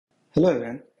Hello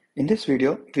everyone. In this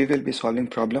video, we will be solving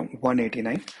problem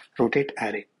 189, rotate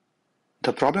array.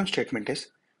 The problem statement is,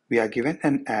 we are given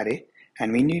an array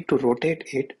and we need to rotate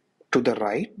it to the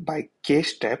right by k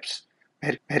steps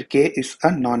where k is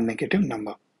a non-negative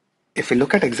number. If we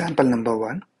look at example number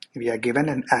 1, we are given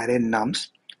an array nums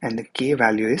and the k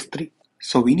value is 3.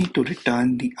 So we need to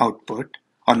return the output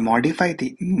or modify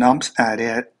the nums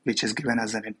array which is given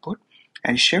as an input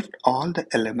and shift all the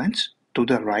elements to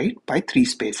the right by 3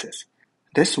 spaces.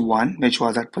 This 1 which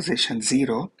was at position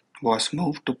 0 was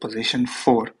moved to position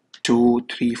 4. 2,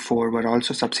 3, 4 were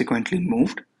also subsequently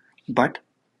moved, but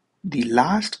the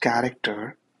last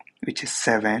character, which is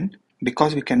 7,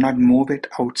 because we cannot move it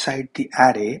outside the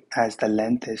array as the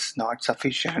length is not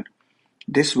sufficient,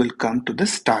 this will come to the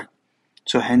start.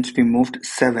 So hence we moved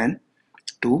 7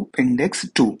 to index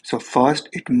 2. So first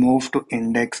it moved to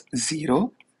index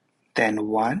 0, then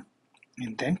 1,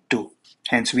 and then 2.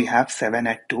 Hence we have 7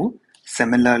 at 2.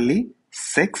 Similarly,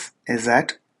 6 is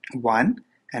at 1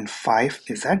 and 5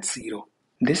 is at 0.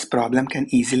 This problem can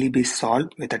easily be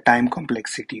solved with a time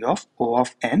complexity of O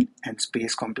of n and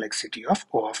space complexity of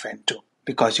O of n2.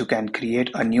 Because you can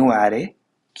create a new array,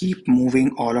 keep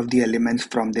moving all of the elements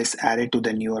from this array to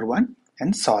the newer one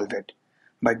and solve it.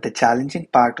 But the challenging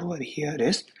part over here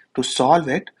is to solve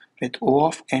it with O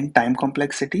of n time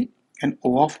complexity and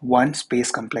O of 1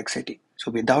 space complexity. So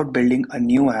without building a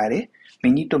new array, we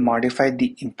need to modify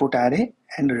the input array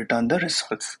and return the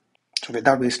results. So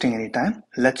without wasting any time,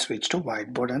 let's switch to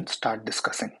whiteboard and start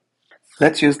discussing.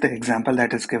 Let's use the example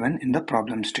that is given in the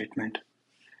problem statement.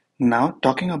 Now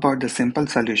talking about the simple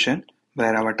solution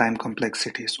where our time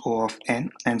complexity is O of n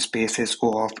and space is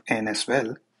O of n as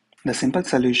well. The simple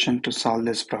solution to solve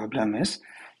this problem is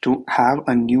to have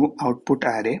a new output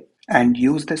array and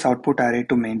use this output array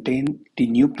to maintain the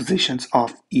new positions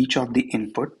of each of the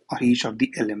input or each of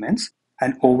the elements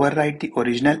and overwrite the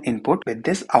original input with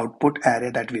this output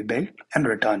array that we built and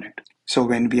return it. So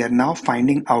when we are now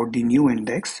finding out the new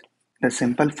index, the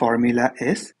simple formula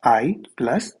is I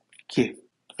plus k.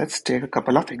 Let's take a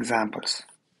couple of examples.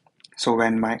 So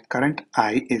when my current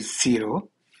I is 0,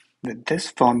 with this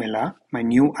formula, my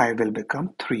new I will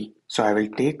become 3. So I will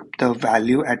take the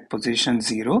value at position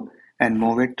 0 and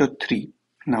move it to 3.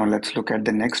 Now let's look at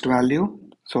the next value.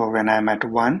 So when I'm at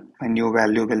 1, my new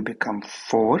value will become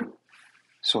 4.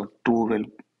 So 2 will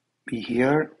be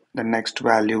here. The next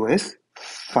value is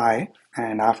 5.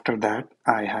 And after that,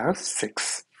 I have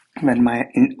 6. When my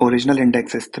original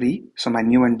index is 3, so my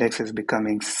new index is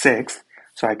becoming 6.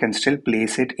 So I can still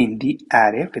place it in the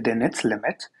array within its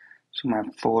limits. So my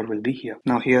 4 will be here.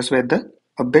 Now here's where the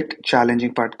a bit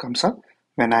challenging part comes up.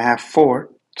 When I have 4,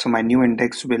 so my new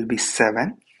index will be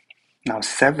 7. Now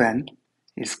 7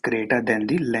 is greater than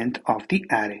the length of the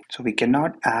array. So we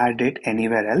cannot add it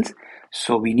anywhere else.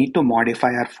 So we need to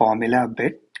modify our formula a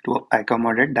bit to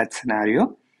accommodate that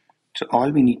scenario. So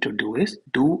all we need to do is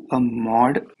do a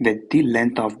mod with the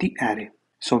length of the array.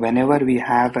 So whenever we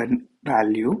have a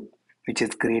value which is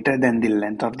greater than the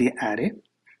length of the array,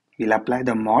 we'll apply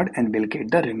the mod and we'll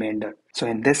get the remainder. So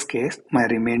in this case, my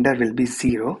remainder will be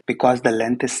 0 because the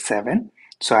length is 7.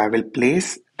 So I will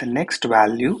place the next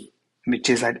value, which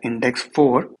is at index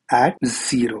 4, at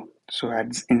 0. So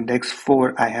at index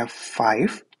 4, I have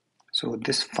 5. So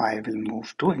this 5 will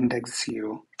move to index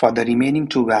 0. For the remaining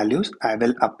two values, I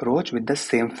will approach with the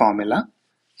same formula.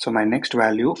 So my next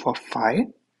value for 5,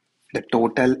 the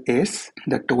total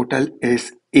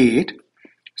is 8.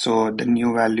 So the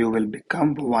new value will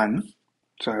become 1.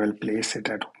 So I will place it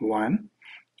at 1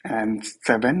 and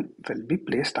 7 will be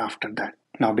placed after that.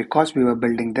 Now because we were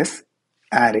building this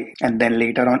array and then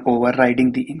later on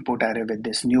overriding the input array with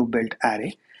this new built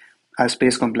array, our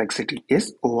space complexity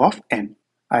is O of n.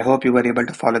 I hope you were able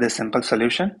to follow this simple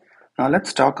solution. Now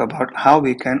let's talk about how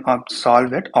we can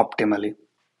solve it optimally.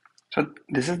 So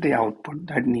this is the output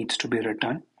that needs to be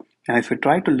returned. Now if you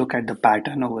try to look at the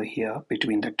pattern over here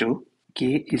between the two,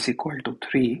 k is equal to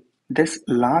 3. This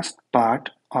last part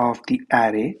of the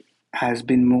array has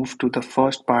been moved to the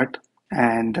first part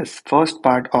and this first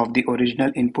part of the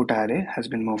original input array has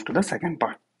been moved to the second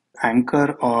part.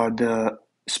 Anchor or the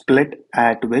split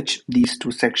at which these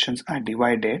two sections are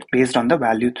divided based on the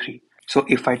value 3. So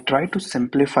if I try to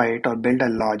simplify it or build a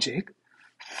logic,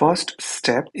 first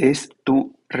step is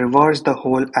to reverse the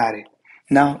whole array.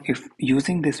 Now if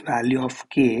using this value of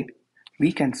k,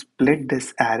 we can split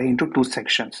this array into two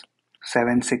sections.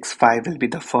 7, 6, 5 will be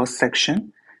the first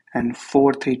section and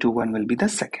 4, 3, 2, 1 will be the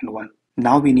second one.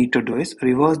 Now we need to do is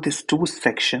reverse these two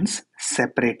sections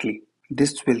separately.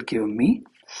 This will give me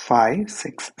 5,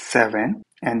 6, 7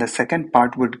 and the second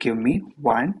part would give me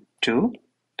 1, 2,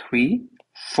 3,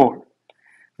 4.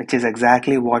 which is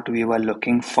exactly what we were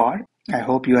looking for. I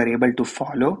hope you are able to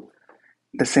follow.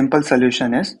 The simple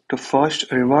solution is to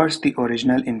first reverse the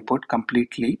original input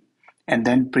completely and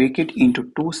then break it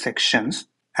into two sections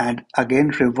and again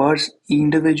reverse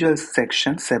individual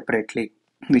sections separately,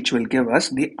 which will give us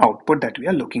the output that we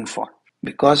are looking for.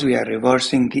 Because we are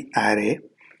reversing the array,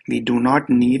 we do not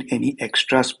need any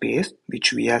extra space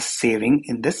which we are saving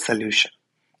in this solution.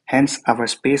 Hence, our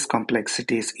space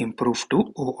complexity is improved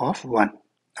to O of 1.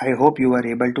 I hope you are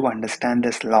able to understand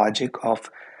this logic of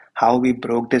how we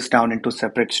broke this down into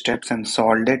separate steps and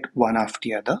solved it one after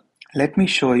the other. Let me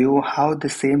show you how the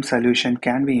same solution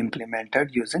can be implemented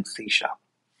using C#.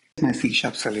 My C#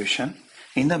 solution.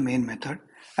 In the main method,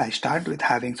 I start with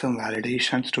having some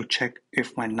validations to check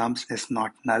if my nums is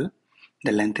not null,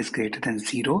 the length is greater than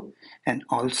 0, and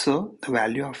also the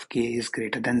value of k is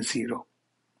greater than 0.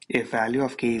 If value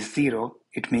of k is 0,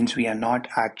 it means we are not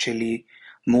actually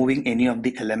moving any of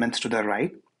the elements to the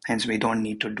right, hence we don't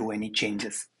need to do any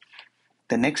changes.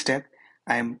 The next step,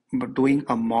 I am doing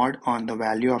a mod on the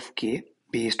value of k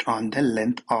based on the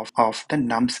length of the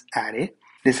nums array.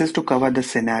 This is to cover the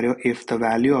scenario if the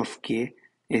value of k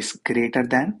is greater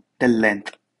than the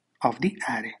length of the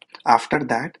array. After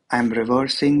that, I am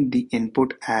reversing the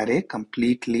input array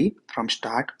completely from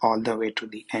start all the way to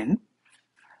the end.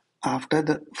 After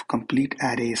the complete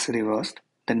array is reversed,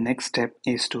 the next step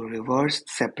is to reverse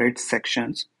separate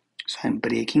sections. So I'm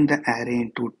breaking the array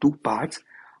into two parts.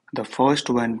 The first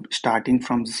one starting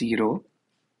from 0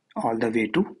 all the way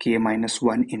to k minus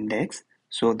 1 index.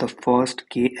 So the first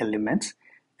k elements,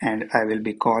 and I will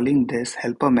be calling this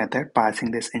helper method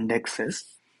passing this indexes.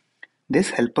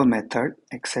 This helper method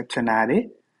accepts an array,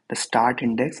 the start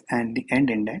index and the end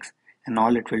index, and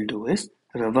all it will do is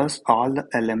reverse all the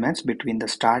elements between the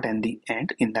start and the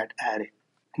end in that array.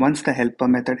 Once the helper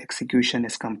method execution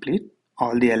is complete,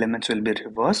 all the elements will be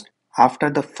reversed. After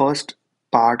the first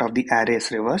part of the array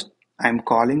is reversed, I am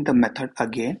calling the method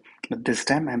again, but this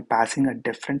time I am passing a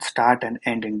different start and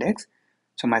end index.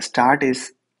 So my start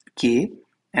is k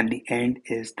and the end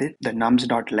is the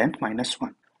nums.length minus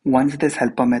 1. Once this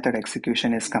helper method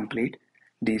execution is complete,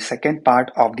 the second part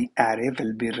of the array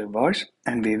will be reversed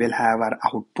and we will have our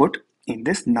output in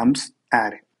this nums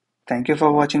array. Thank you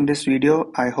for watching this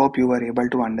video. I hope you were able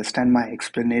to understand my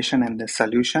explanation and the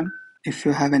solution. If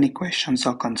you have any questions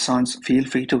or concerns, feel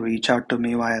free to reach out to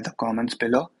me via the comments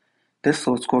below. This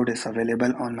source code is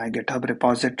available on my GitHub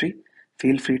repository.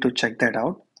 Feel free to check that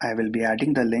out. I will be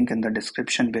adding the link in the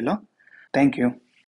description below. Thank you.